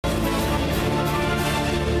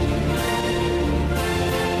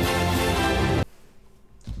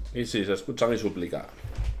Y sí, se escucha mi súplica.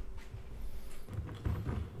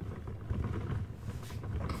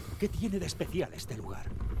 ¿Qué tiene de especial este lugar?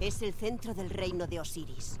 Es el centro del reino de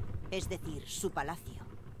Osiris, es decir, su palacio.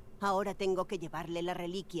 Ahora tengo que llevarle la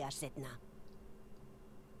reliquia a Sedna.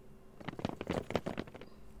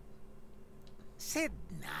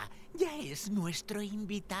 Sedna ya es nuestro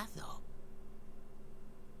invitado.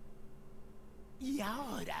 Y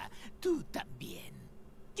ahora, tú también.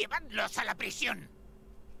 ¡Llevadlos a la prisión!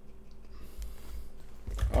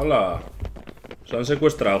 ¡Hala! Se han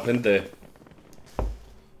secuestrado, gente.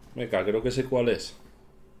 Meca, creo que sé cuál es.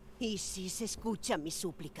 Y si se escucha mi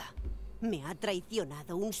súplica. Me ha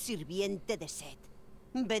traicionado un sirviente de Set.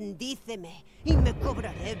 Bendíceme y me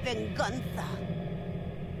cobraré venganza.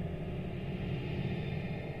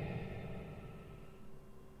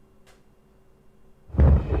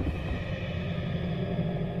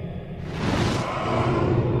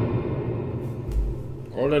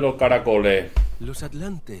 ¡Ole los caracoles! Los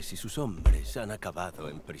atlantes y sus hombres han acabado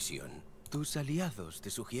en prisión. Tus aliados te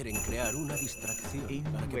sugieren crear una distracción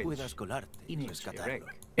para que puedas colarte y rescatarlo.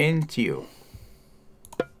 Entre.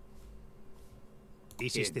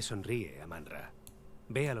 Isis te sonríe, Amanra.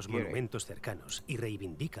 Ve a los monumentos cercanos y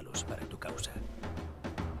reivindícalos para tu causa.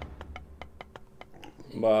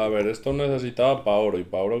 Va, a ver, esto necesitaba pa' oro. Y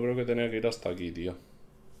pa' oro creo que tenía que ir hasta aquí, tío.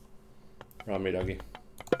 Ah, mira, aquí.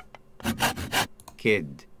 Kid.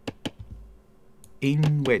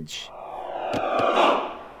 In wedge.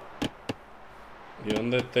 ¿Y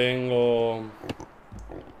dónde tengo...?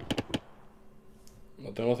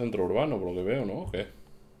 No tengo centro urbano, por lo que veo, ¿no? ¿O qué?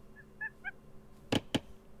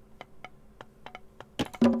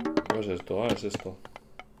 ¿Qué es esto? Ah, es esto.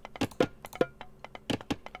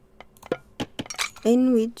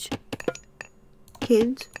 In which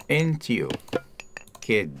kid Into.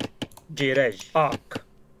 Kid. Girej. Ark.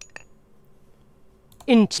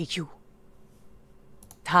 Inchiyu.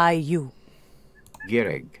 Taiyu.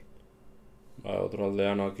 Gireg. Vale, otro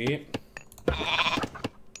aldeano aquí.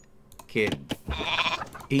 Kid.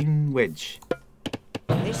 In wedge.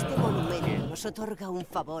 Este monumento nos otorga un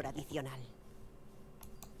favor adicional.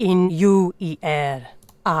 In yu y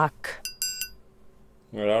Ak.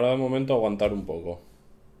 Pero ahora de momento aguantar un poco.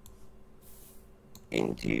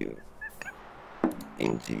 Into you.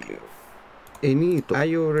 Into you. Enito.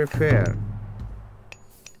 I you refer.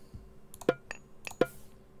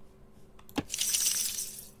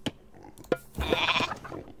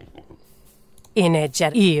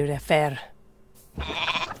 Inejer y refer.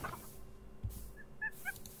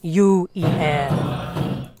 Yu y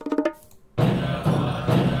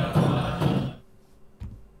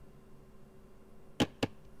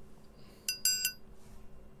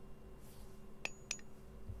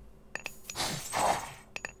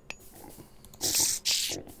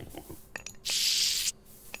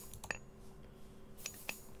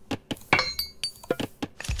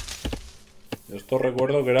Esto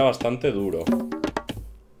recuerdo que era bastante duro.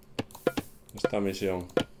 Esta misión.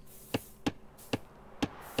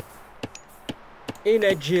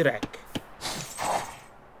 Inejirek.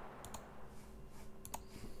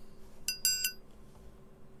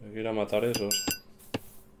 Hay que ir a matar esos.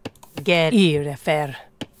 Ger y refer.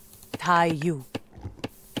 Taiyu.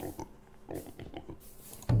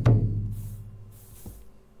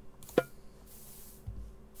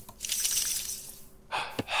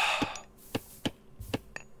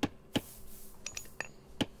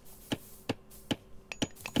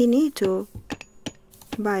 Finito.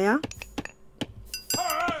 Vaya.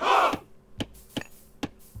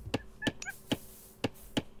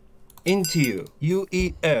 Into you.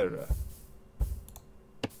 U-E-R.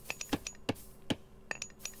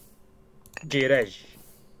 Girej.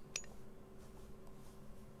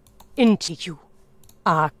 Inchiyu.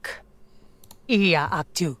 Ak. Ia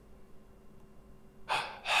Aktu.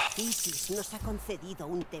 Isis nos ha concedido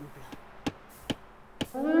un templo.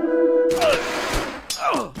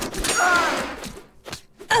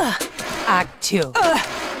 Aktu.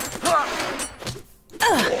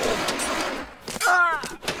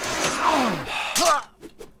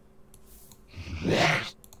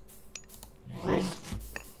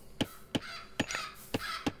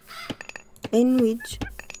 In which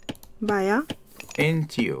vaya.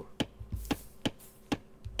 Into you.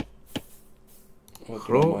 Otra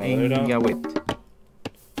Grow in madera. Yawit.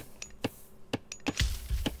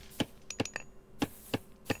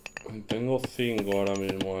 Tengo 5 ahora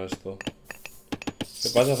mismo a esto. ¿Qué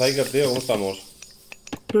pasa, Zyker, tío? ¿Cómo estamos?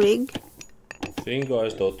 Rig. 5 a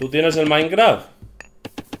esto. ¿Tú tienes el Minecraft?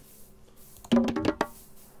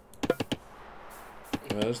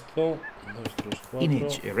 Esto. 2, 3, 4.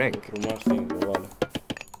 Image erect. Otro más 5, vale.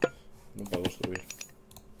 No para construir.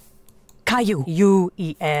 Caillou.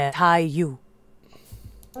 U-E-R. Caillou.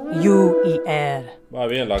 U-E-R. Va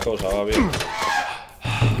bien la cosa, va bien.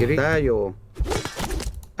 Gritayo.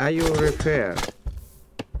 I refer.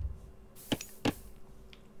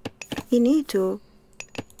 Finito.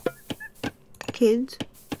 Kids.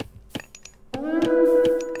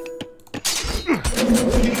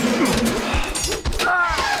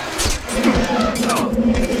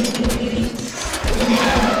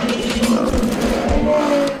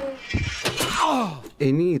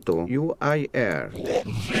 Enito. UIR.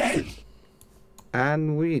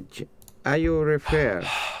 And which I refer.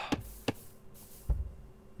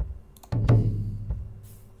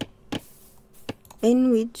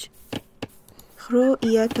 In which. Khro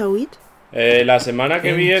ia tawit. La semana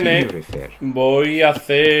que viene voy a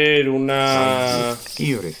hacer una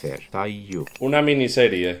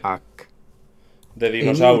miniserie de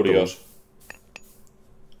dinosaurios.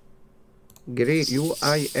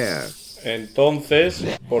 Entonces,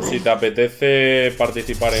 por si te apetece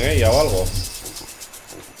participar en ella o algo.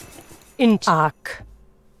 Ak.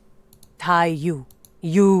 Caillou.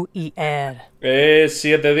 U-E-R. Es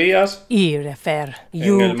 7 días I-refer.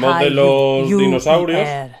 en el mod de los dinosaurios.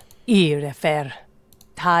 I-refer.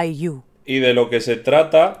 Caillou. Y de lo que se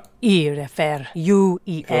trata. I-refer.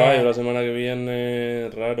 U-E-R. Ay, la semana que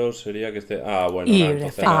viene raro sería que esté. Ah, bueno, nada,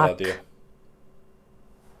 entonces nada, tío.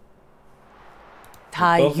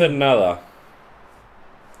 Entonces nada.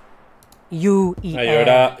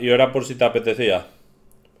 U-E-R. Y ahora por si te apetecía.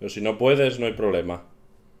 Pero si no puedes, no hay problema.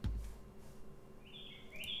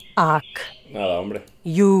 Ak. Nada, hombre.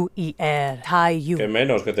 U-E-R. Caillou. Que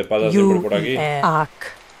menos, que te pasas siempre por aquí. Ak.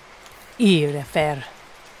 I-refer.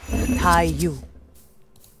 Caillou.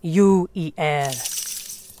 U-E-R.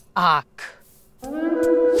 Ak.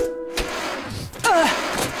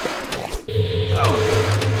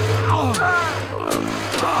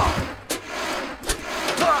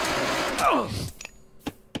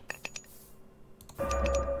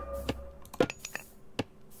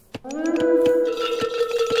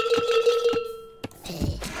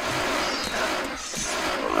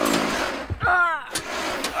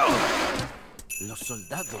 Los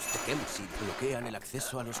soldados de Kemsit bloquean el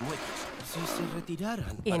acceso a los muelles. Si se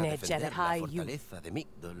retiraran para defender la fortaleza de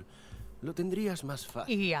Migdol, lo tendrías más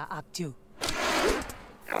fácil.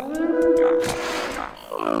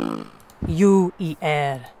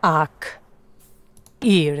 U-E-R. Ak.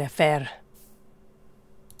 I-refer.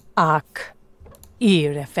 Ak.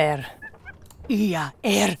 I-refer.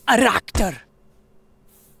 Ia-er arakter.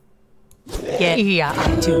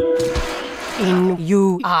 Ia-aktu. In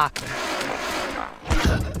U-ak.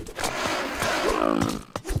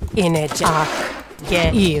 Inejak.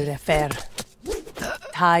 I-refer.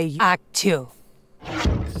 Tai-aktu.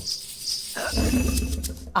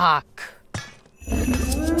 Ak.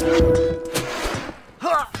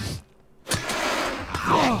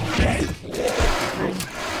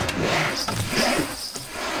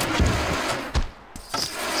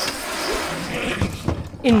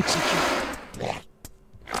 Intiku.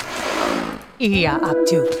 Ia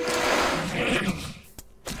aktu.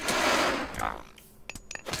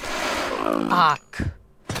 Ak.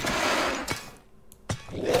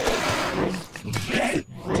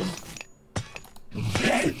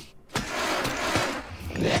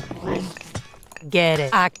 Get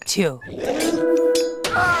it. Aktu.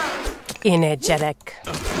 Energetic.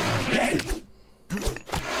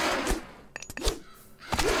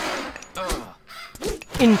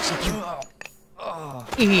 Intiku.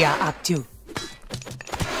 Ia aktu.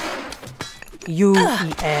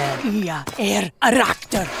 U-E-R. Ia-er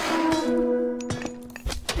arakter.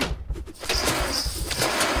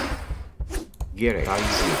 Quiere.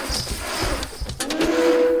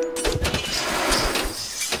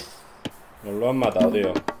 Nos lo han matado,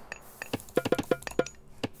 tío.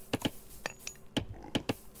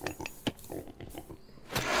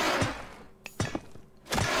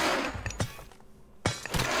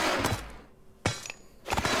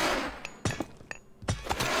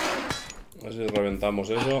 A ver si reventamos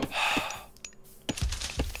eso.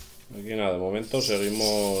 Aquí nada, de momento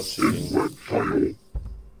seguimos chilling.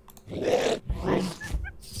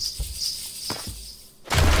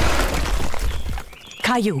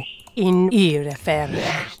 Caillou. In I-refer.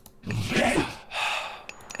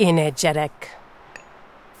 Energetic.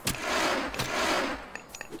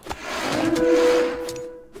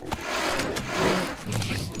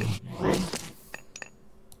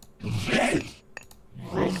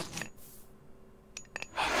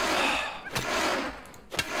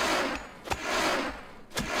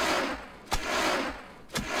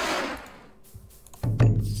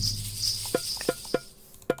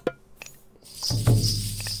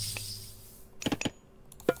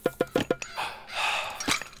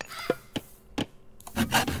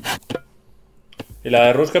 la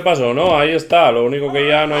de Rus qué pasó? No, ahí está. Lo único que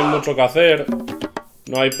ya no hay mucho que hacer.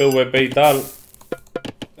 No hay PvP y tal.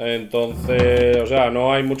 Entonces, o sea,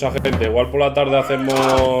 no hay mucha gente. Igual por la tarde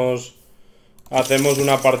hacemos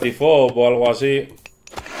una party fob o algo así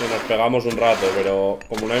y nos pegamos un rato, pero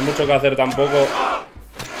como no hay mucho que hacer tampoco.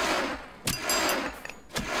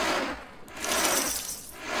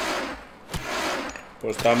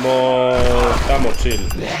 Pues estamos chill.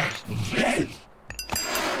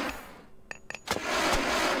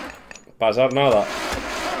 Pasar nada.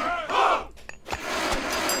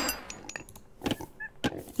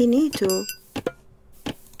 Inito.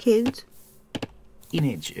 Kid.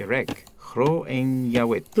 Inij erek. Gro en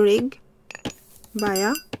Yawet. Grig.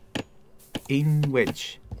 Baya. In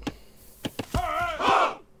wedge.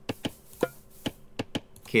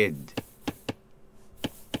 Kid.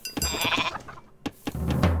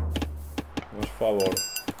 Por favor.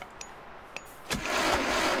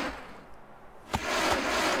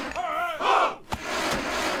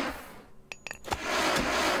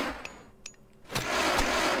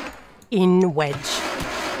 In wedge.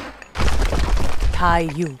 Tie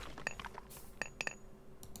you.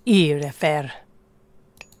 Ear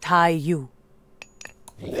tie you.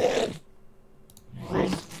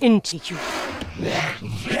 Into you.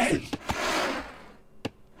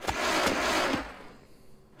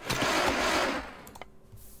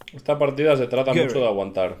 Esta partida se trata mucho de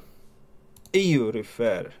aguantar. You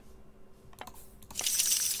refer.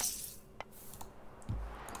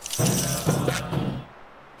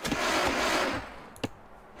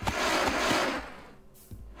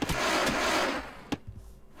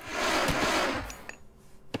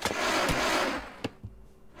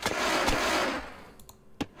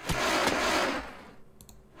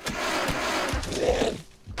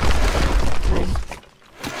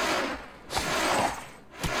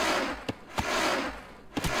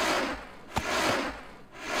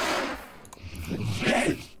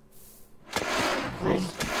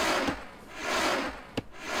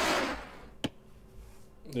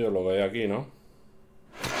 Yo lo veo aquí, ¿no?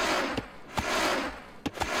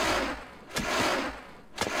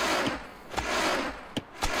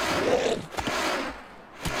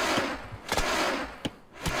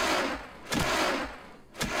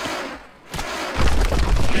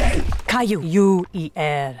 Caillou.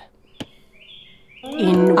 U-E-R.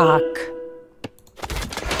 In arc.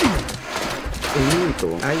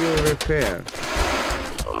 Inito. I refer.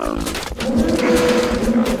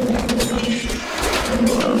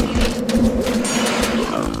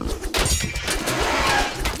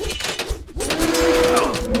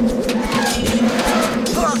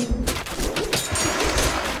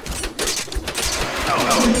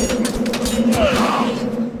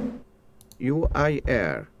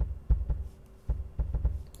 UIR.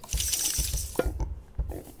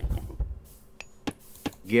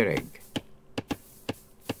 Gereg.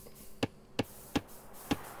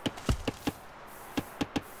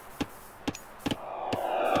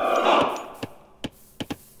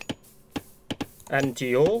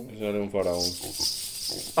 Antio. Seré un faraón.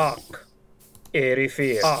 Ak.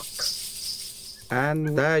 Erifir. Ak.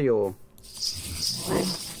 Andayo.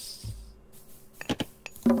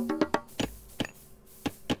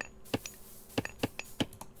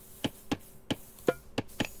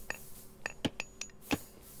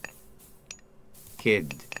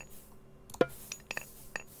 Kid.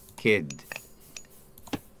 Kid.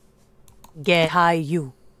 Get high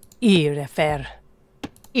you. Ear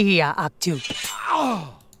Ia actu.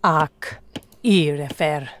 Ak. Ear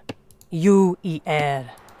U-E-R.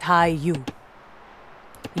 Tie you.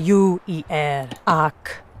 U-E-R.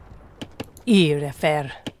 Ak. Ear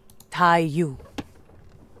tie you.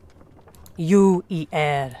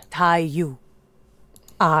 U-E-R. Tie you.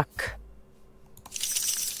 Ak.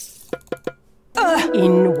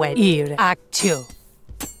 In wet ear actu.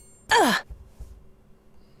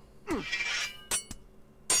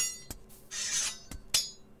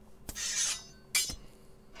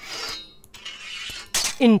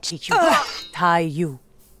 Into you. Tie you.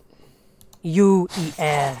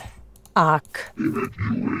 U-E-R. Ak.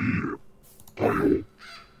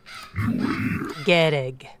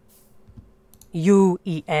 Gereg.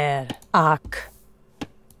 U-E-R. Ak.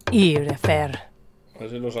 Ear A ver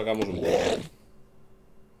si lo sacamos un poco.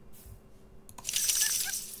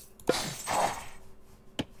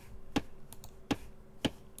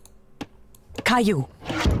 Caillou.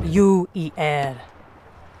 U-E-R.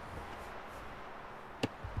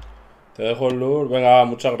 Te dejo el lure. Venga,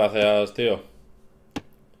 muchas gracias, tío.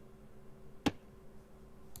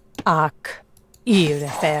 Ak. Ear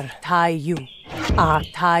tie you. Ak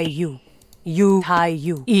tie you. You tie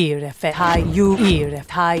you. Ear tie you. Ear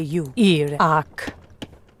tie you. Ear ak.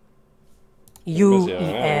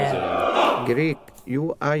 U-E-R. Greek,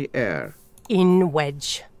 U-I-R. In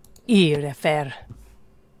wedge. I-refer.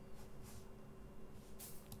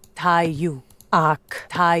 Tai-u. Ak.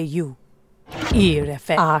 Tai-u.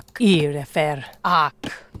 I-refer. Ak. I-refer. Ak.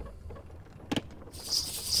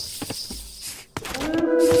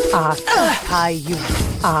 Ak. Tai-u.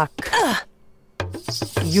 Ak.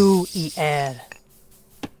 U-E-R.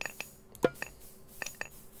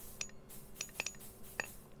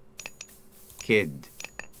 Kid.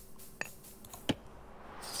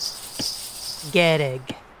 Gereg.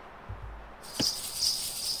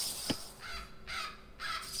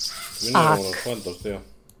 Vienen unos cuantos, tío.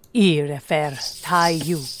 I-refer.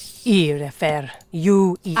 Tai-u. I-refer.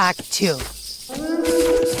 U-E-actio.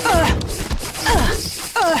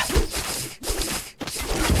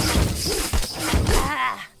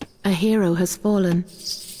 A hero has fallen.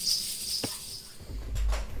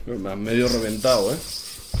 Me han medio reventado, ¿eh?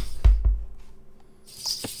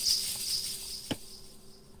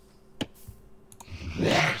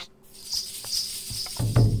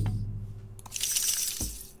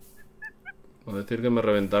 Voy a decir que me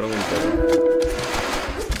reventaron entero.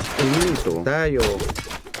 Finito. Tallo.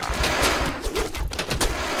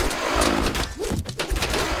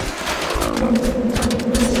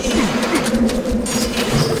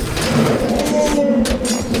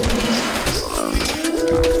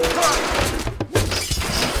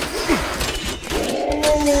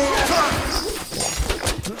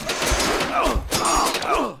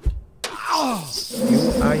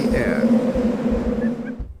 U-I-R.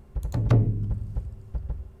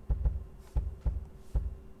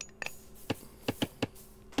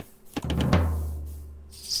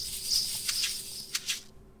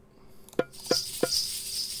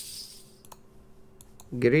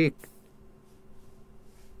 Greek.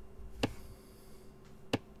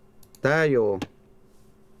 Tallo.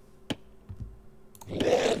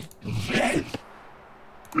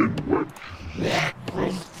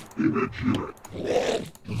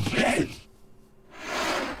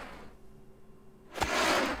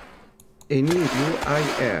 Any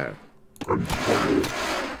U-I-R.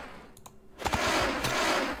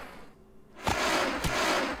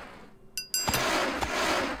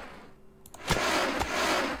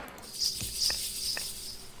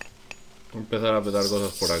 Voy a empezar a petar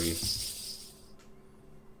cosas por aquí.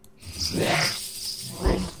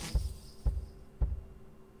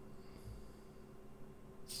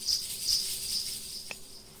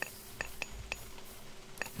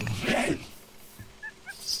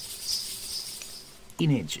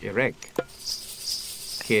 Image erect.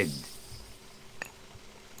 Kid.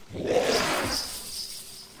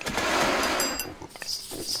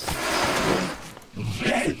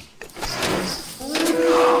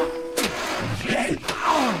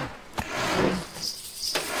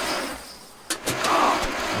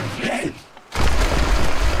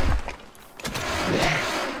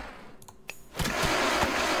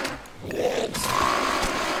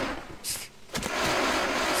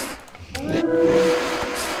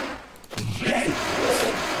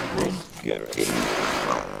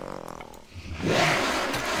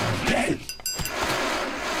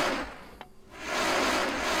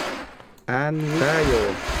 And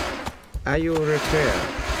tallo. I-U refer.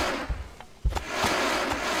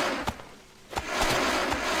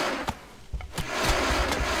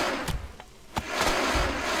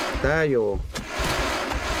 Tallo.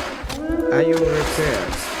 I-U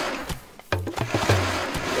refer.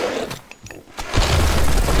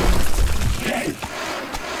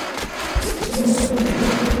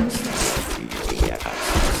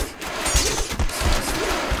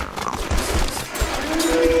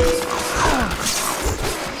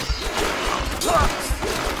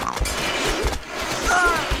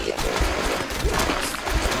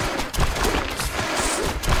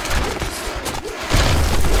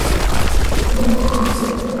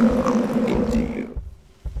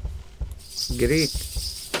 Greek.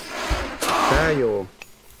 Tallo.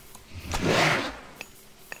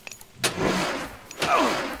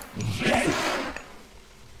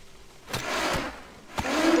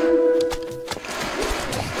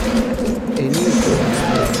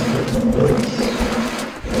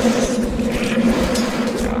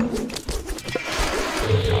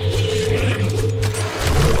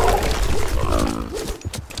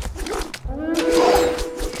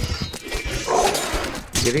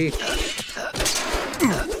 Greek.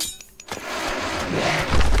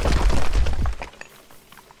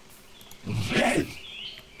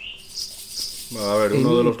 A ver,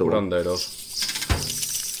 uno de los curanderos.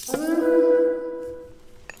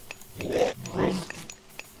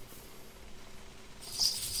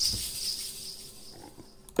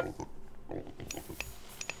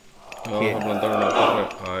 Vamos a plantar una torre.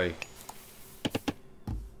 Ahí.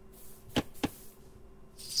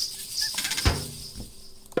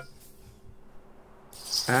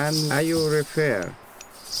 And I you refer.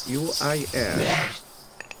 UIR.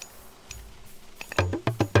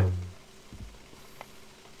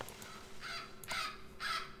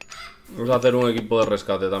 Vamos a hacer un equipo de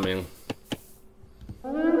rescate también.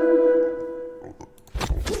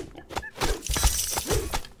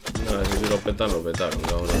 Nada, si lo petan, lo petaron.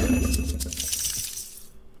 Vamos a ver.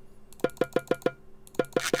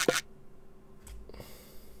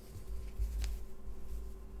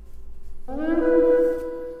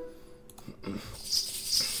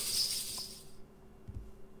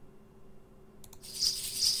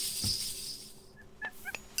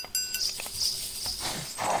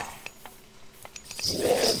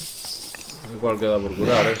 Igual queda por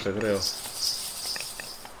curar este, creo.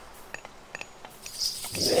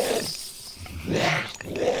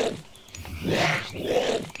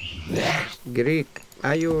 Greek,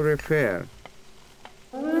 I you refer.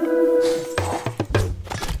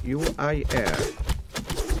 UIR.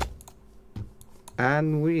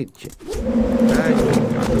 And which?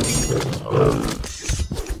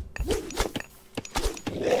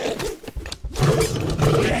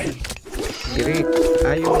 Greek,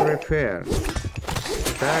 I you refer.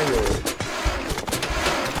 Tayo.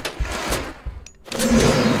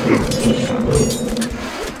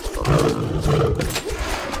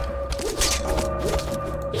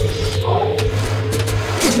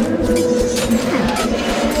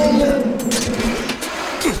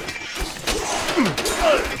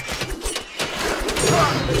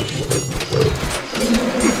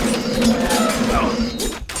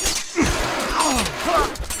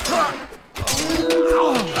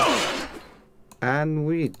 And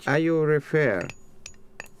which I you refer.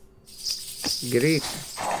 Greek.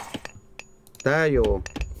 Tayo.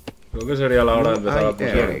 Creo que sería la hora de empezar a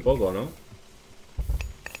pulsar un poco, ¿no?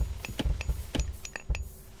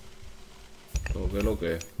 ¿O qué es lo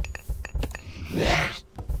que es?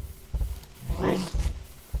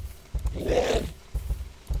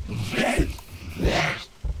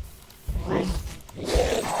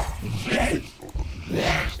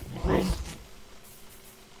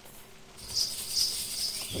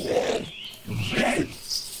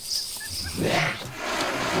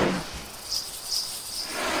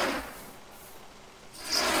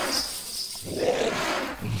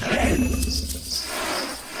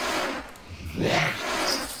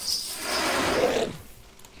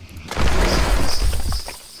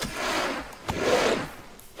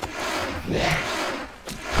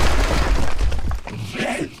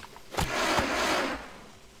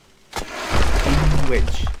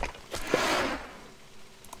 Which?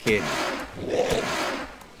 Kid.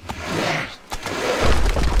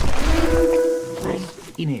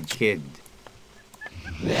 Teenage kid.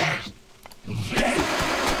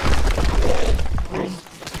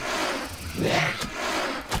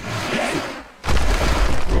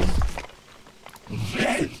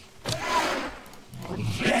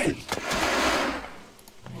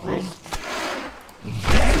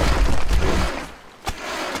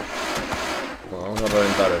 Vamos a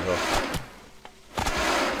reventar eso.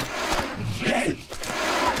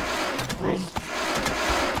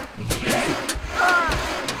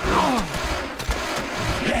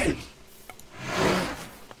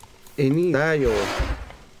 Tayo.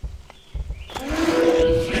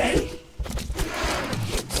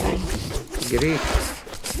 Greek.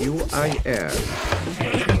 UIR.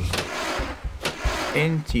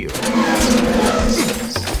 Into.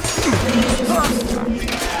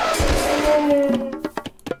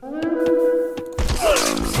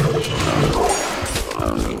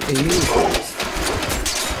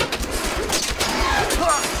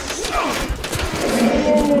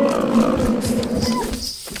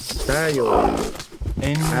 Tayo.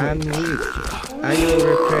 And which I you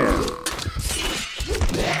refer.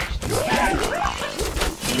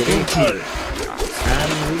 Greek.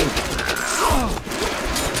 And which.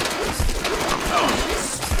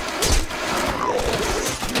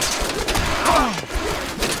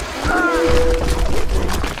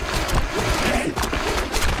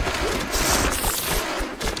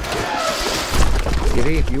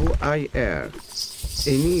 Greek UIR.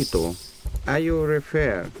 Enito. I you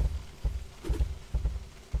refer.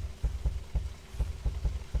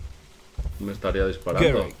 Me estaría disparando.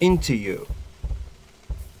 Girl, into you.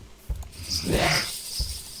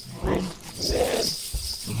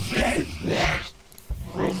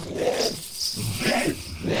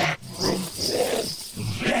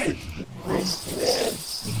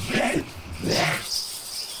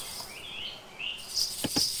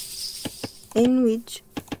 In which?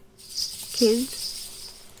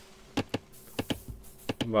 Kids?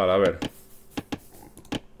 Vale, a ver.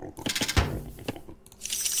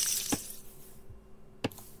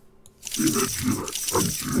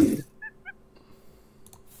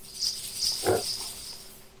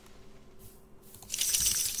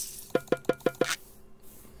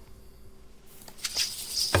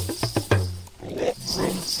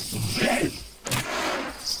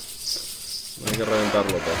 Hay que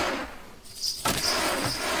reventarlo todo.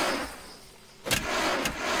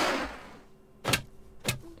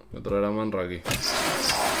 Voy a traer a Manra aquí.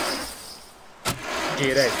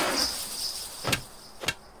 Directos.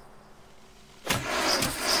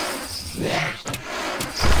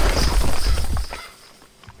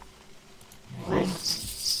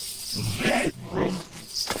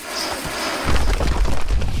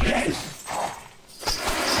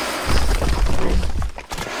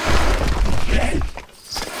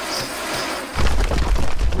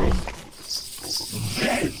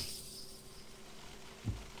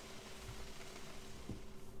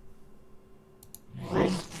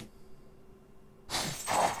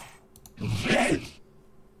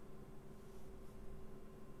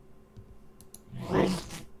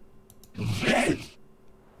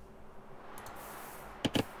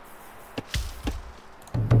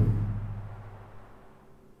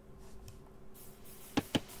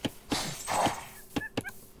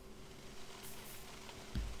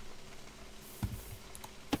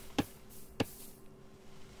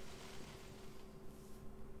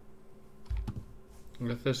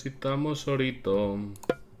 Necesitamos orito.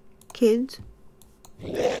 Kids?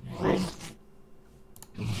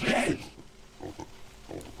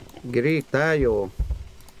 Gritayo.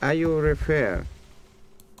 Ayo refer.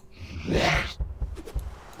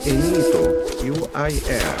 Enito.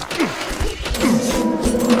 UIR.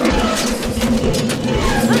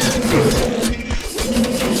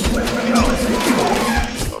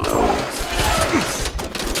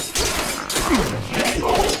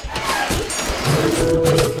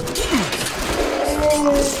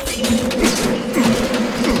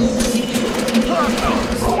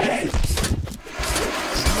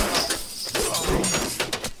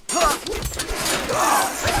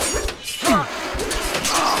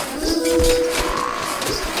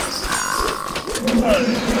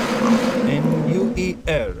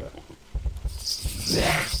 NUER.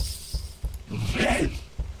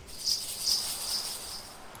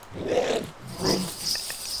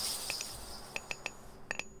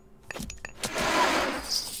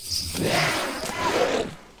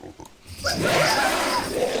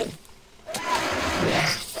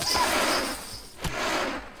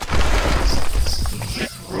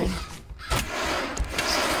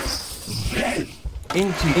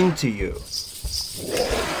 Into you.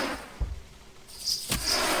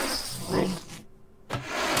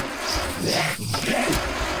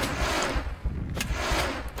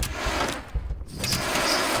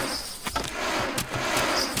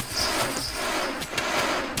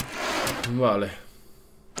 Vale.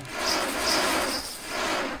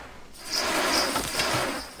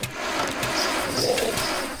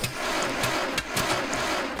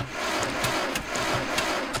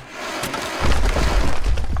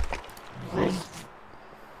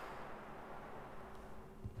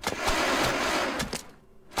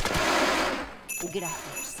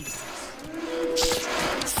 Gracias, Isis.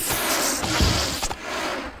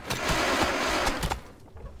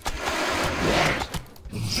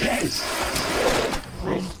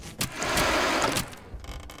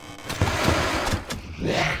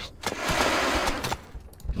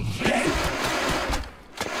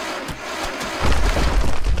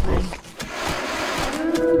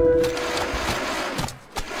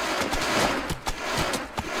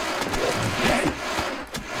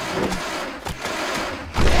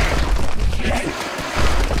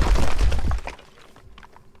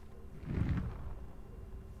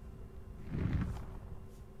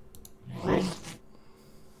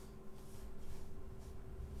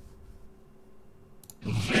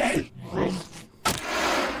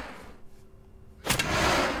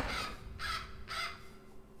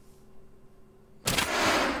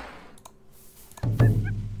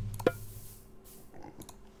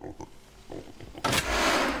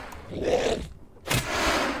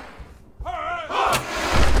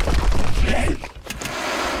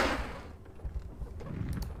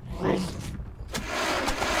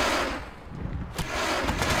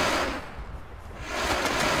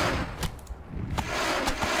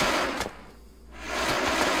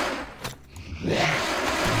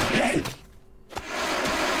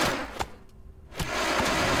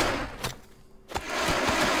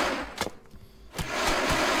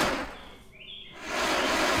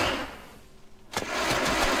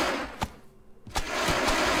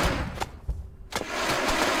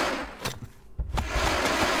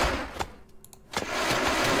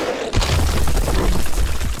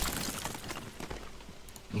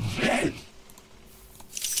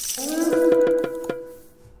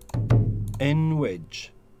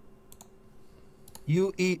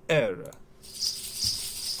 U-E-R.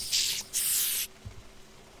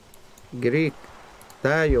 Greek,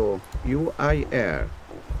 tayo, U-I-R.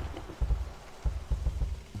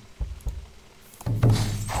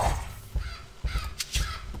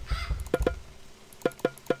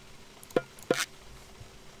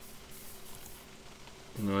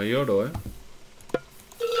 No hay oro, ¿eh?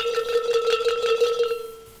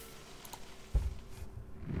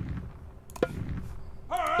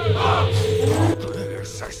 ¿Qué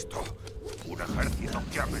es esto? ¿Un ejército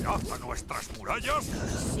que amenaza nuestras murallas?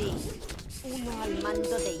 Sí, uno al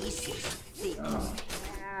mando de Isis. Sí.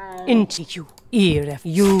 Into you.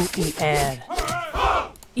 U-E-R.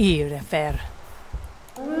 Ir-fer.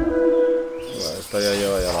 Bueno, esta ya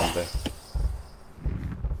lleva ahí adelante.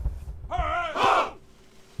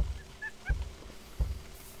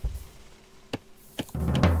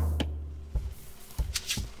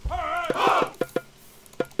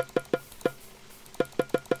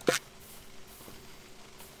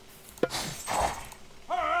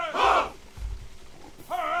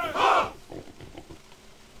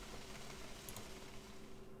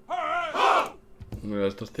 Mira,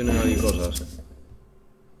 estos tienen ahí cosas,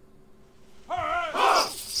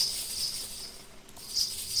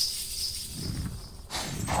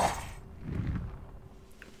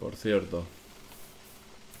 Por cierto.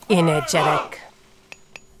 Energetic.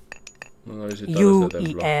 Vamos a visitar este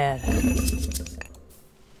templo. U-E-R.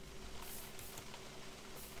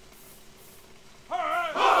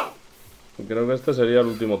 Creo que este sería el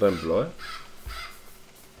último templo, ¿eh?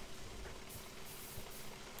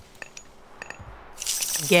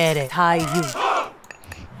 Get it. Caillou.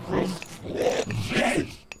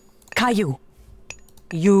 Caillou.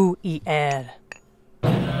 U-E-R.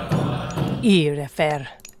 Ir-fer.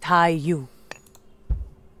 Caillou.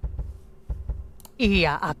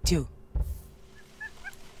 Ia-actu.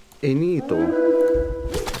 Enito,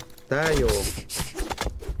 tayo,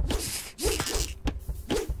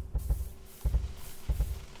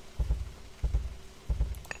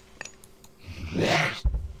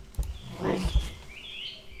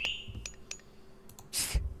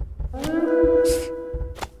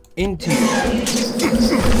 Into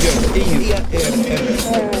E-U-R-R.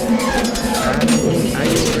 I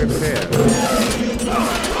will repair.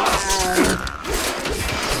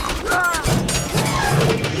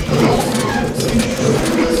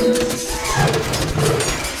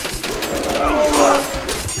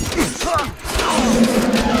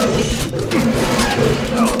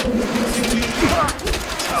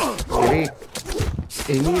 Greek,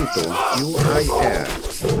 Enito, U-I-R.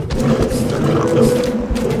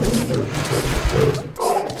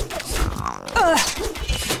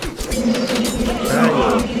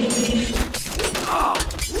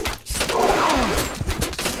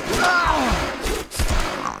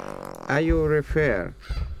 I will refer.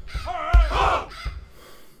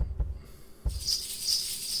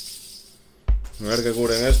 A ver qué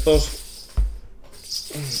cubren estos.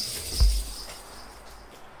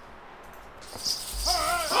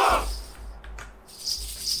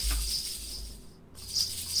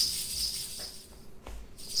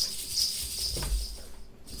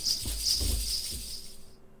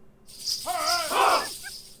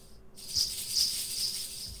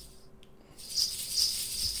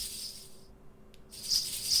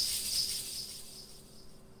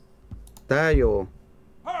 Tayo,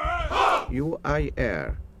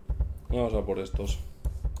 U-I-R. Vamos a por estos.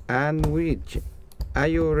 And which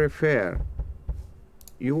I will refer.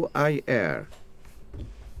 U-I-R.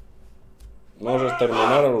 Vamos a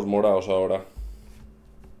exterminar a los morados ahora.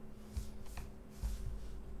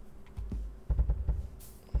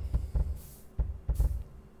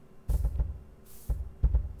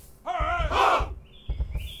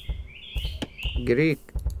 Greek,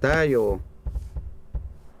 tayo.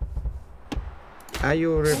 I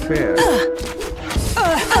will refer.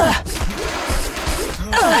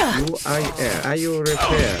 U-I-R. I will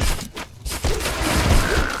refer.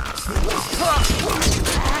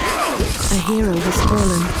 A hero has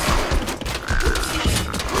fallen.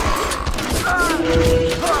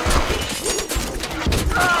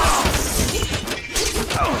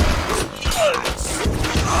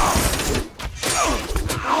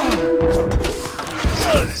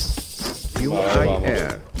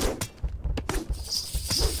 U-I-R.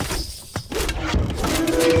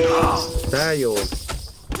 Tayo.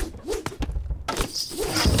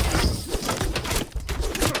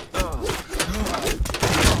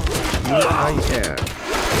 U-I-R.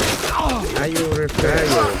 I will refer.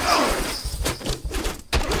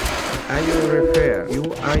 I will refer.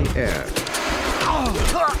 U-I-R.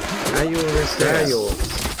 I will refer.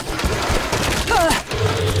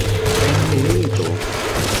 Infinito.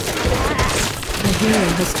 hero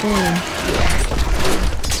has fallen.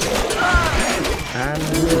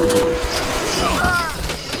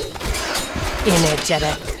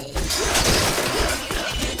 Energetic.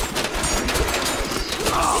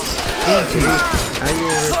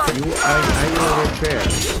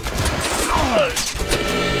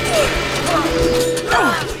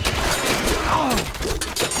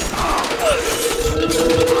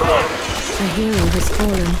 A hero has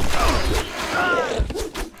fallen.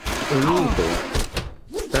 Unido.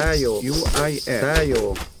 Tayo. UIS. Tayo.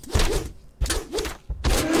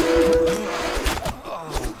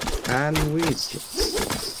 And which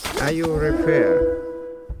are you refer?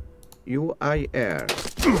 UIR.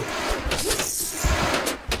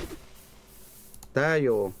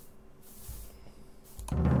 Tayo.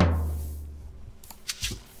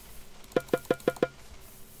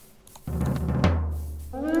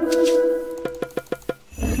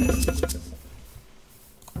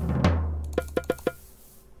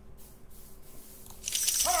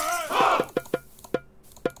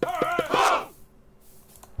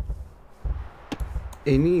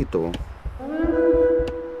 Enito.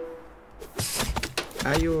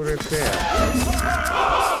 Are you refer?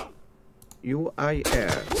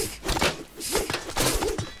 UIR.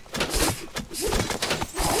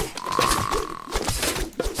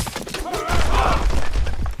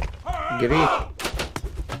 Greek.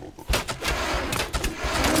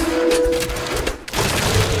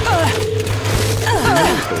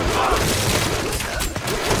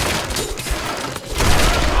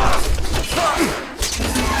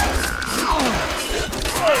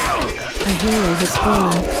 A hero has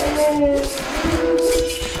fallen.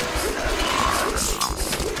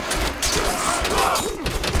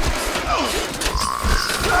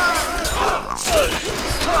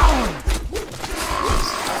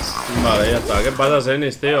 Vale, ya está. ¿Qué pasa,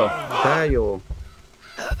 Zenis, tío? Tayo.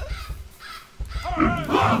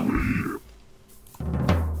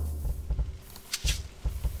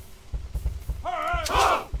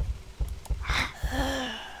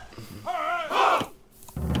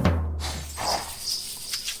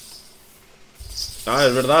 Ah,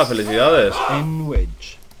 es verdad, felicidades. In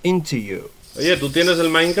which? Into you. Oye, ¿tú tienes el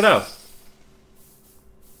Minecraft?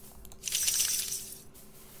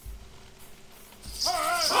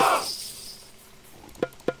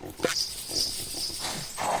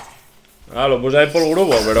 Ah, lo puse ahí por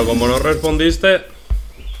grupo, pero como no respondiste...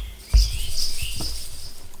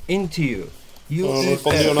 Into you. No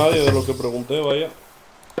respondió nadie de lo que pregunté, vaya.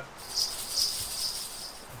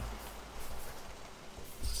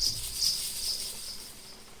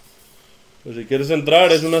 Pues si quieres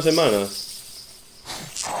entrar es una semana.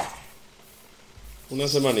 Una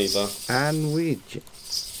semanita. And which?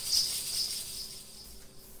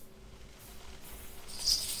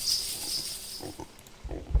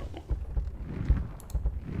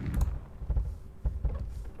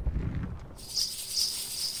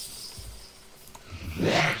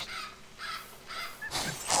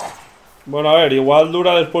 Bueno, a ver, igual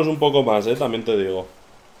dura después un poco más, también te digo.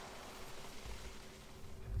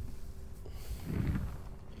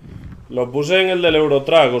 Lo puse en el del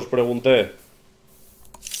Eurotrack, os pregunté.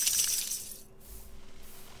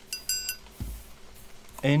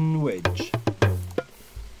 In which?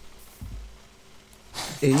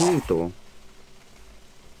 Enito.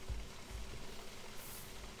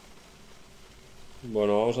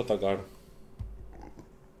 Bueno, vamos a atacar.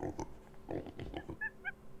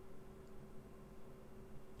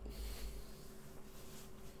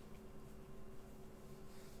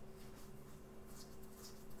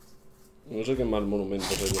 No sé qué más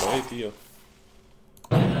monumentos hay por ahí, tío.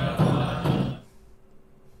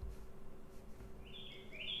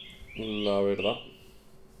 La verdad.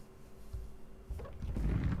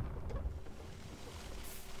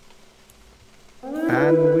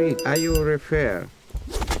 And which are you refer?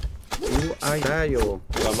 Tayo.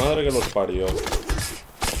 La madre que los parió.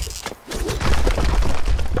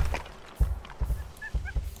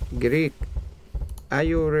 Greek. Are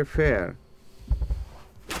you refer?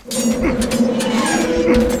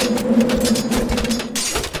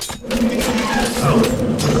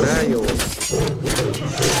 Tayo.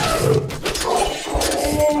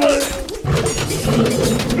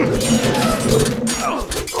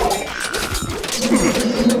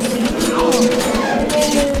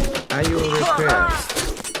 Are you refer?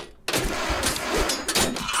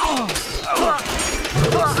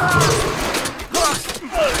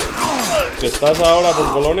 ¿Que estás ahora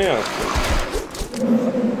por Colonia?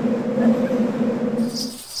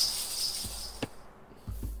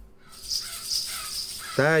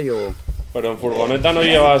 Tayo. Pero en furgoneta no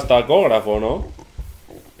lleva hasta tacógrafo, ¿no?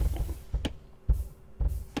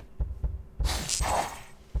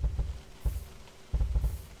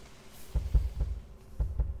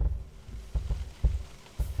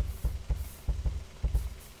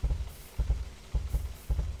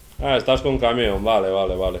 Ah, estás con camión. Vale,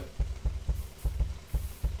 vale, vale.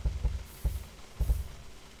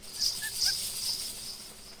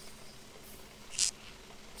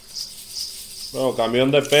 Bueno,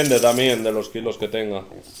 camión depende también de los kilos que tenga.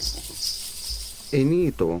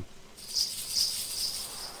 Enito.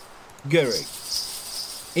 Gary.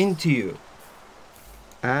 Into you.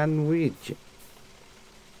 And which.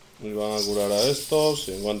 Y van a curar a estos.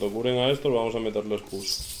 Y en cuanto curen a estos, vamos a meterles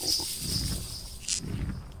push.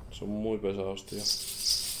 Son muy pesados, tío.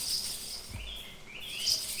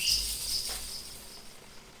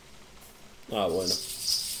 Ah, bueno.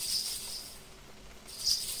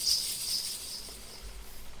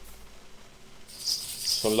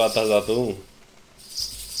 Son latas de atún.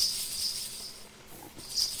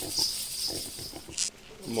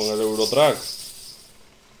 Como en el Eurotrack.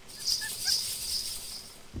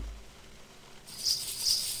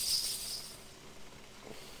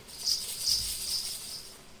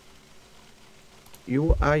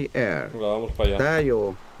 UIR. La vamos para allá.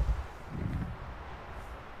 Tayo.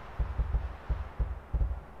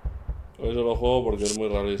 Hoy se lo juego porque es muy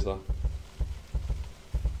realista.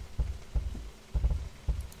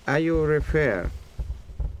 Ayo refer.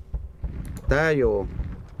 Tayo.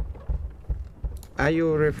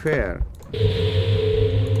 Ayo refer.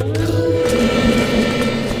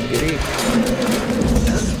 Greek.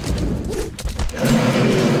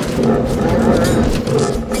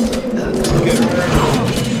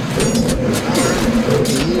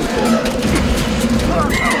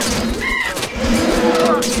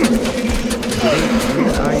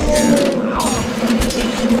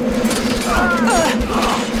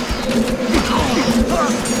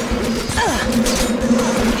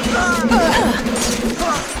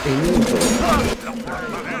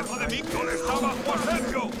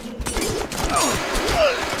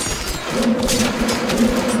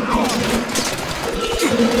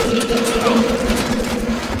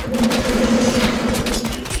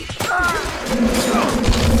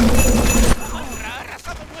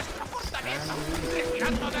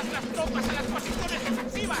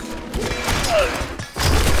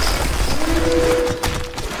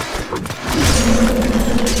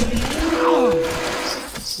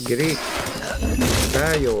 Greek.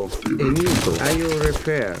 Tayo. Enito. Ayo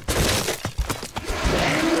refer.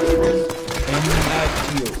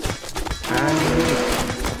 NIQ. Anit.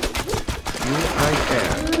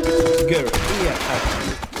 UIR. Gary. Here at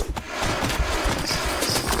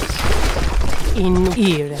you. In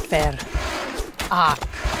refer. Ak.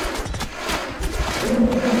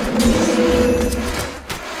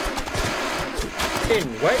 In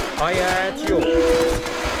wait, I at you.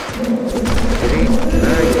 Greek.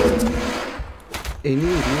 Tayo.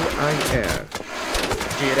 Enit. UIR.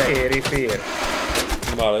 Refer.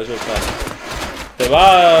 Vale, eso está. Te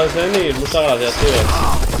vas, Enil. Muchas gracias, tío.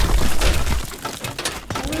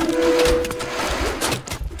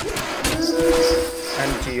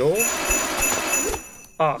 Antio.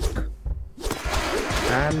 Ak.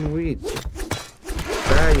 And which.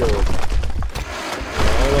 Tayo.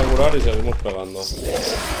 Vamos a curar y seguimos pegando.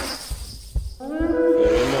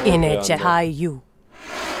 In you.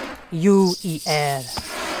 UER.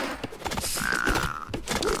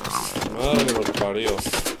 Madre que los parió.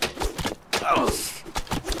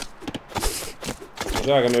 O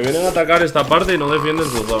sea, que me vienen a atacar esta parte y no defienden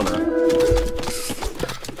su zona.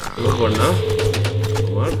 No pues nada.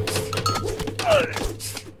 Bueno.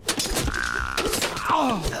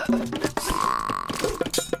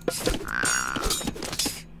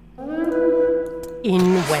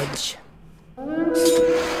 In wedge.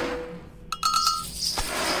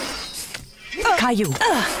 Caillou.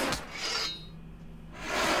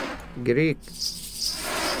 Greek.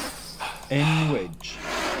 In wedge.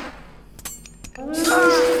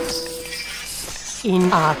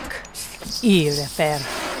 In ak. Refer.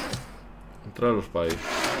 Entra a los países.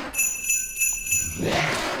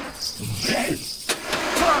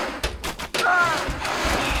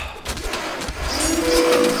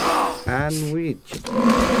 And which.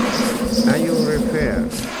 Ayo refer.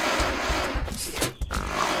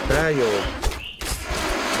 Tayo.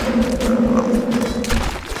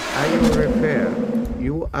 Ayo refer.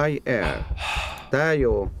 UIR.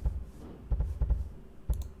 Tayo.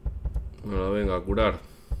 Bueno, venga, a curar.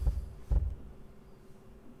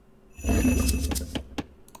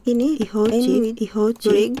 Ini ihochi,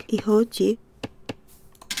 Rig, ihochi.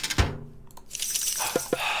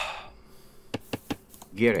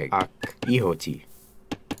 Gerek, ak, ihoti.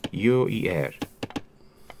 UER.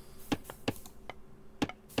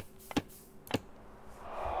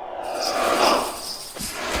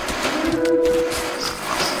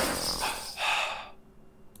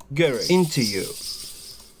 Gary. Into you.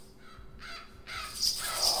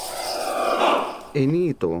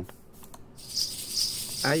 Enito.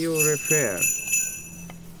 Are you refer?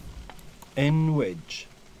 En wedge.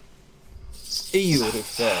 EU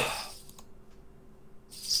refer.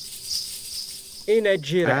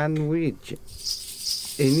 Inegire. An which?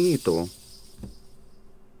 Enito.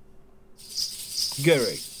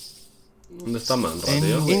 Gurry. ¿Dónde está Manra,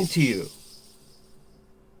 tío? Into you.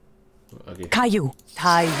 Aquí. Caillou.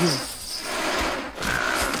 Taillou.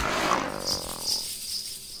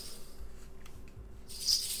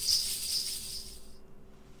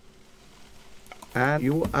 An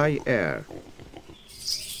UIR.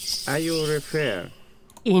 Are you refer?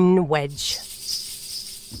 In wedge.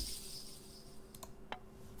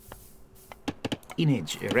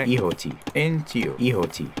 Inage erect. Ihoti. Entio.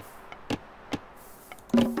 Ihoti.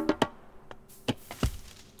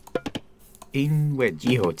 In wedge.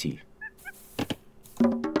 Ihoti.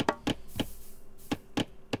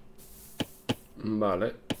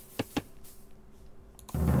 Vale.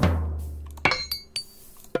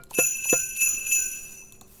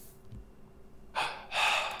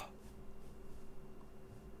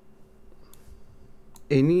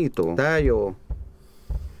 Enito. Tayo.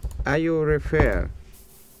 Are you refer?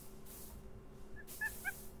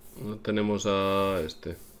 Tenemos a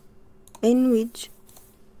este. In which?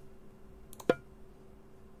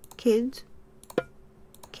 Kids.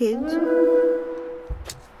 Kids.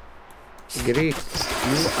 Greek.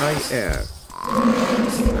 UIR.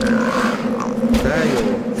 Tayo.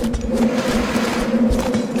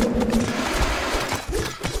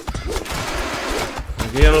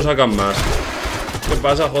 Aquí ya no sacan más. ¿Qué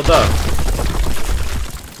pasa, Jota?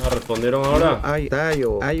 ¿Me respondieron ahora?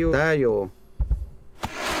 Tayo. Tayo.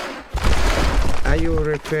 Are you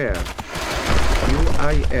refer?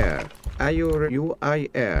 UIR. Are you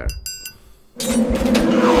UIR?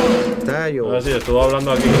 Tayo. Ahora sí, estuvo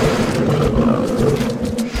hablando aquí.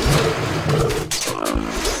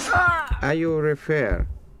 Are you refer?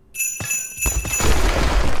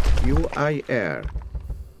 UIR.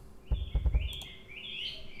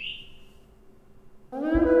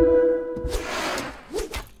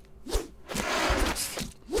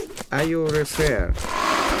 Are you refer?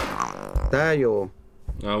 Tayo.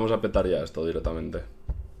 Vamos a petar ya esto directamente.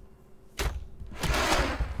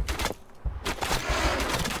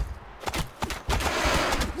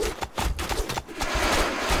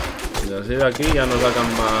 Y así de aquí ya nos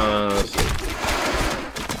sacan más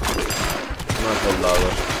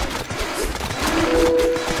soldados.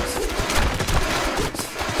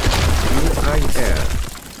 UIR.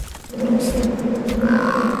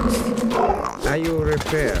 Are you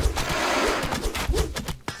refer?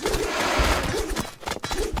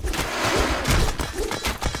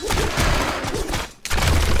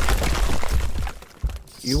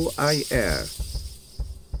 UIR.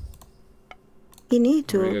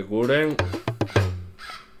 Inito. Que curen.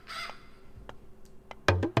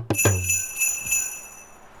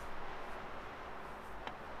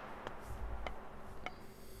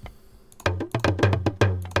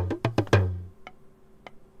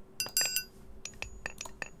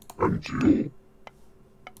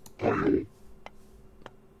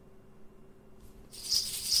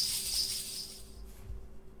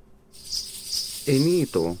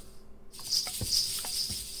 Enito.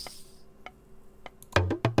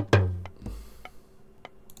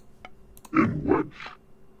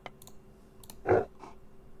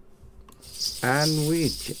 And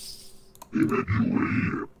which?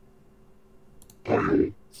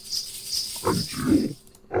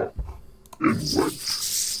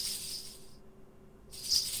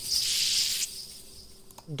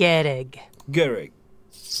 Gerig. Gurrig.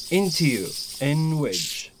 Into you. En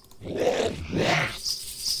wedge.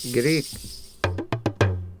 Greek.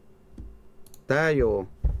 Tayo.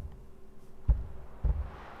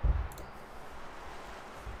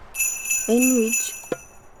 In which?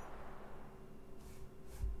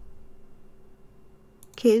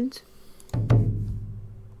 Kids.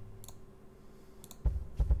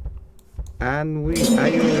 And we are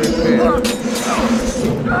you refer?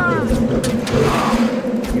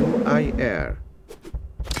 UIR.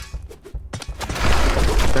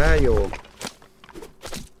 Tayo.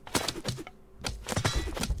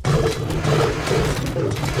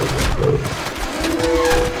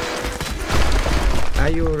 Are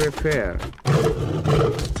you refer?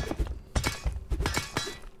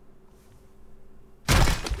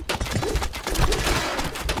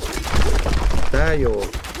 Tayo.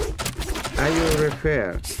 Are you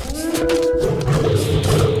refer?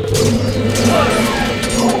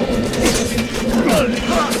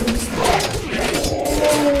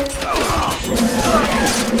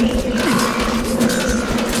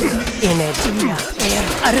 Energia er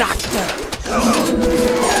arakter.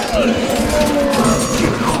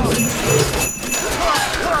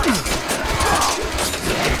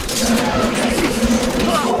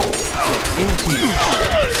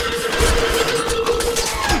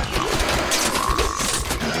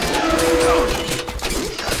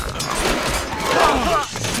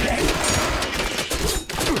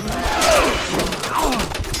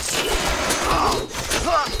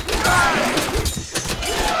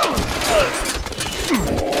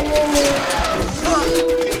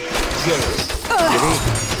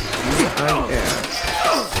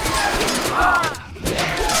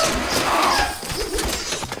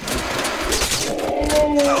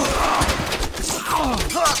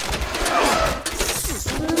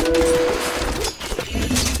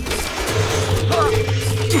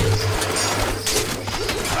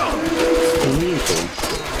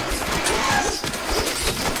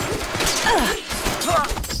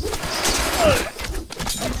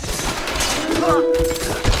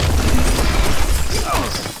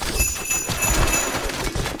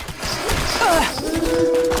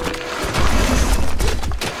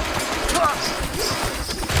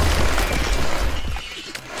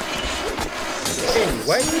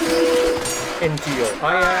 Entio.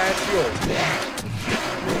 Ayatio.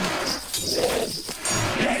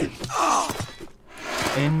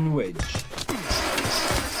 En wedge.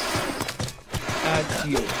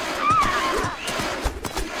 Atio.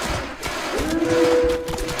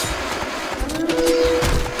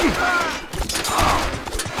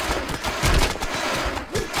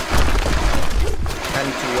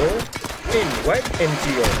 Antio. In wedge.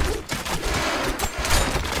 Entio.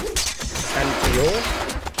 Antio.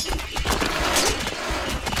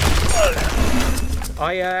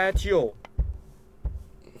 Ayatio.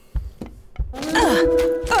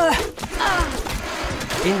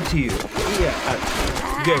 Intio. Ia at.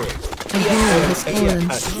 Garrett. A hero has fallen.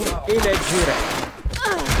 Inejire.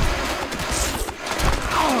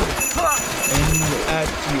 En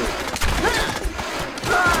atio.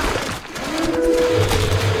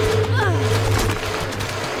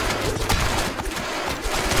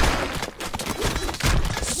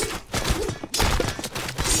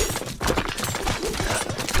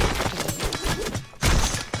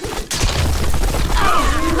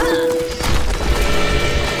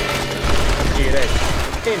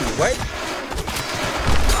 In wedge.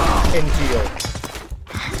 Entio.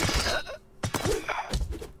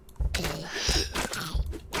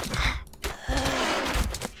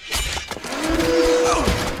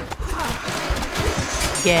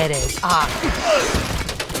 Get it.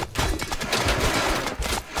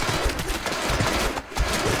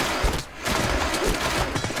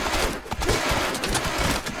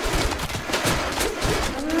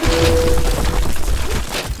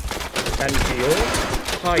 Antio.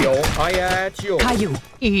 Hayo. Ayatio. Caillou.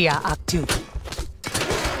 Ia actu.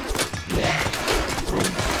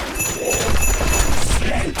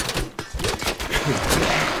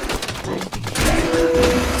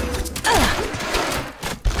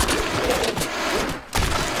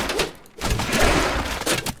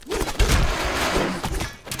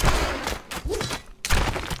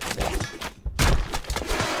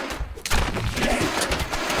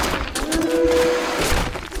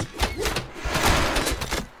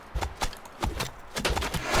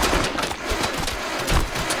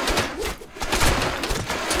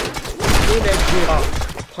 Inejira.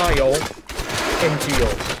 Hayo. Entio.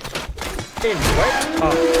 In wedge.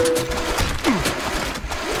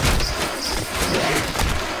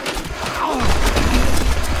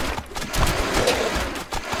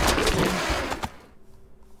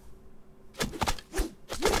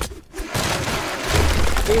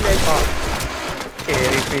 Inejira.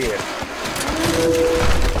 Erifir.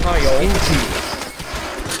 Hayo. Intio.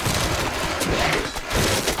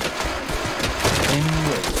 En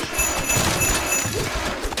wedge.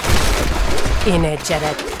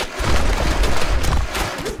 Energetic.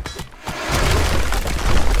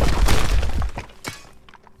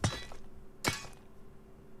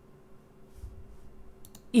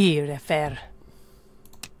 Irefer.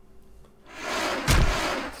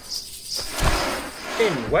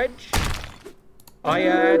 In wedge.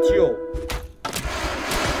 Ayatio.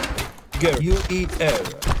 Garrett. U-E-R.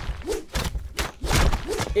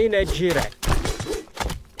 Inejire.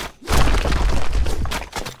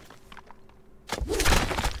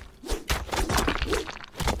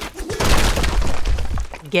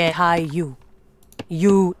 Get high you.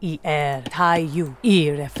 U-E-R. Thai you.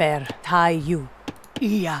 Irefer. Thai you.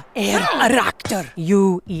 Ia arakter.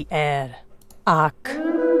 U-E-R. Ak.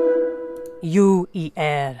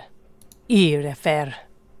 U-E-R. Irefer.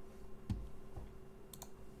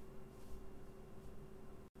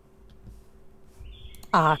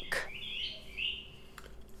 Ak.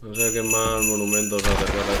 No sé qué más monumentos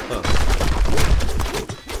hacer para esta.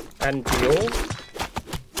 Antio.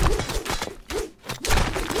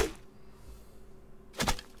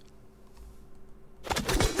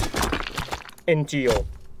 Entio.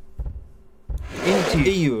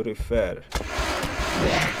 Intio refer.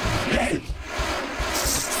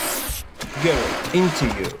 Garrett.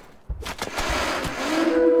 Intio.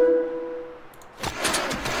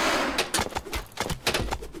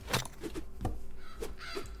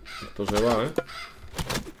 Esto se va, ¿eh?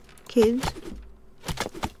 Kids.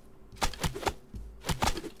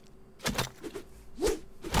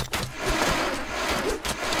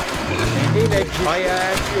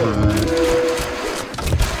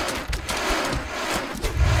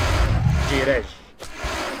 Girej.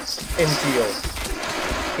 Entio.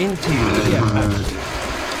 Intio. Yeah.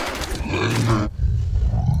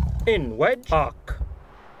 In wedge. Arc.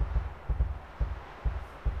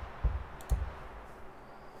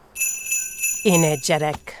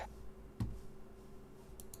 Energetic.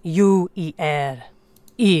 U-E-R.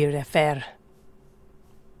 Irefer.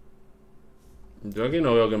 Yo aquí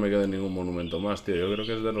no veo que me quede ningún monumento más, tío. Yo creo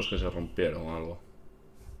que es de los que se rompieron o algo.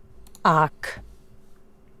 Ak.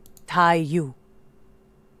 Tayu.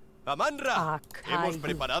 ¡Amanra! Hemos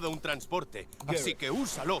preparado un transporte, así que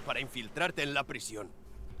úsalo para infiltrarte en la prisión.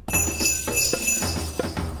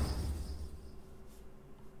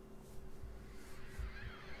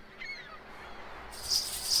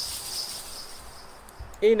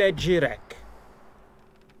 Inejirek.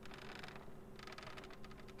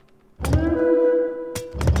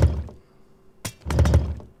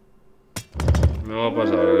 Me va a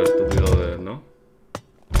pasar el estúpido de él, ¿no?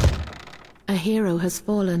 A hero has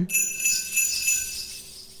fallen.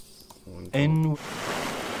 En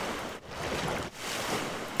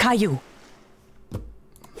Cayu.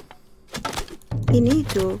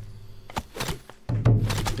 Finito.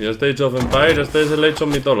 Y este Age of Empire, este es el Age of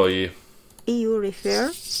Mythology. You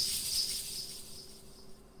refer?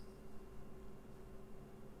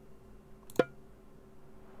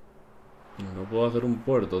 No puedo hacer un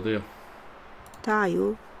puerto, tío.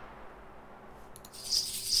 Tayu.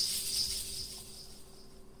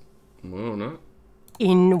 Bueno, ¿no?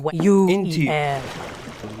 You. Into. Vamos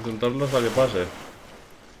a intentarlo hasta que pase.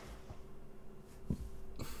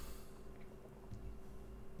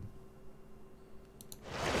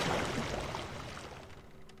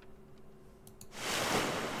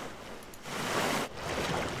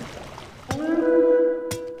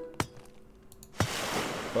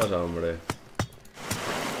 Pasa, hombre.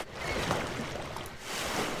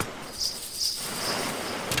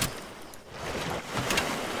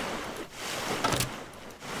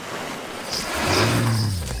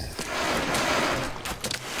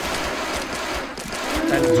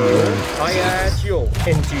 Ayatio.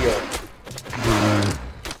 Entio.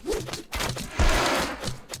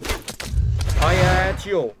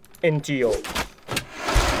 Ayatio. Entio.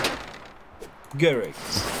 Garrick.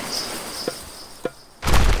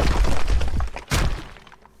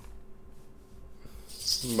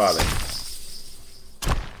 Vale.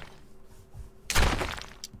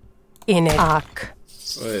 Ak.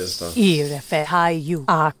 Ahí está. Irefer. Tayu.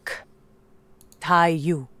 Ak.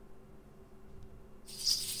 Tayu.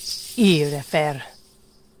 Irefer.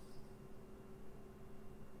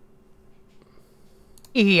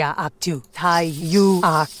 Ia actu. Tayu.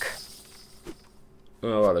 Ak.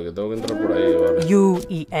 Ah, vale, que tengo que entrar por ahí, vale.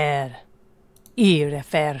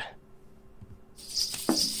 Irefer.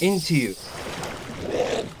 Into you.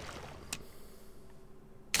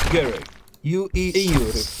 Garrick. You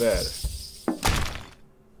refer.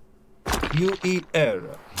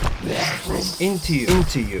 U-E-R. Into you.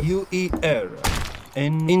 Into you. U-E-R.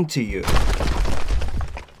 And into you.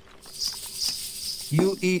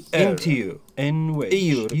 U-E-R. Into you. And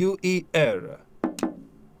way. U-E-R.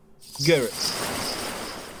 Garrick.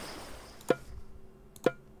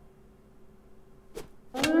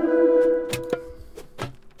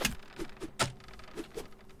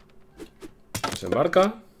 ¿Se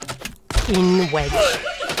embarca? In wedge.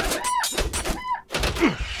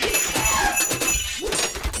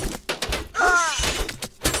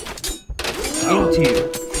 Into you.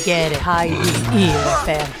 Get it.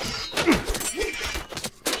 Irefer.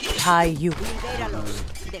 Tayu. Libéralos.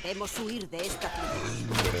 Debemos huir de esta ciudad.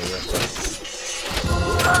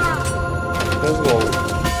 Let's go.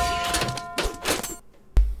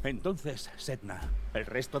 Entonces, Setna, ¿el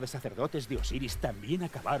resto de sacerdotes de Osiris también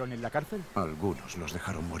acabaron en la cárcel? Algunos los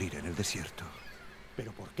dejaron morir en el desierto.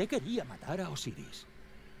 ¿Pero por qué quería matar a Osiris?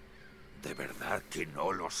 ¿De verdad que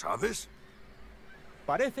no lo sabes?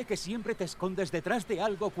 Parece que siempre te escondes detrás de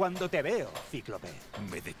algo cuando te veo, Cíclope.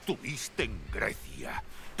 Me detuviste en Grecia,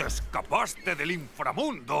 te escapaste del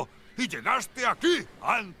inframundo y llegaste aquí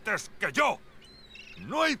antes que yo.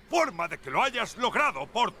 No hay forma de que lo hayas logrado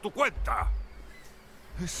por tu cuenta.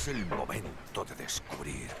 Es el momento de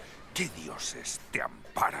descubrir qué dioses te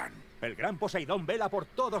amparan. El gran Poseidón vela por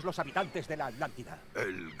todos los habitantes de la Atlántida.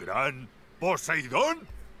 ¿El gran Poseidón?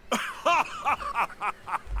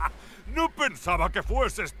 No pensaba que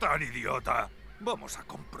fueses tan idiota. Vamos a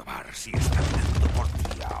comprobar si está mirando por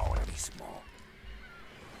ti ahora mismo.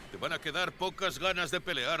 Te van a quedar pocas ganas de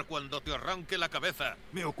pelear cuando te arranque la cabeza.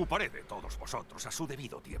 Me ocuparé de todos vosotros a su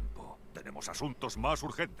debido tiempo. Tenemos asuntos más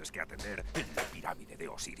urgentes que atender en la pirámide de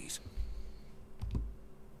Osiris.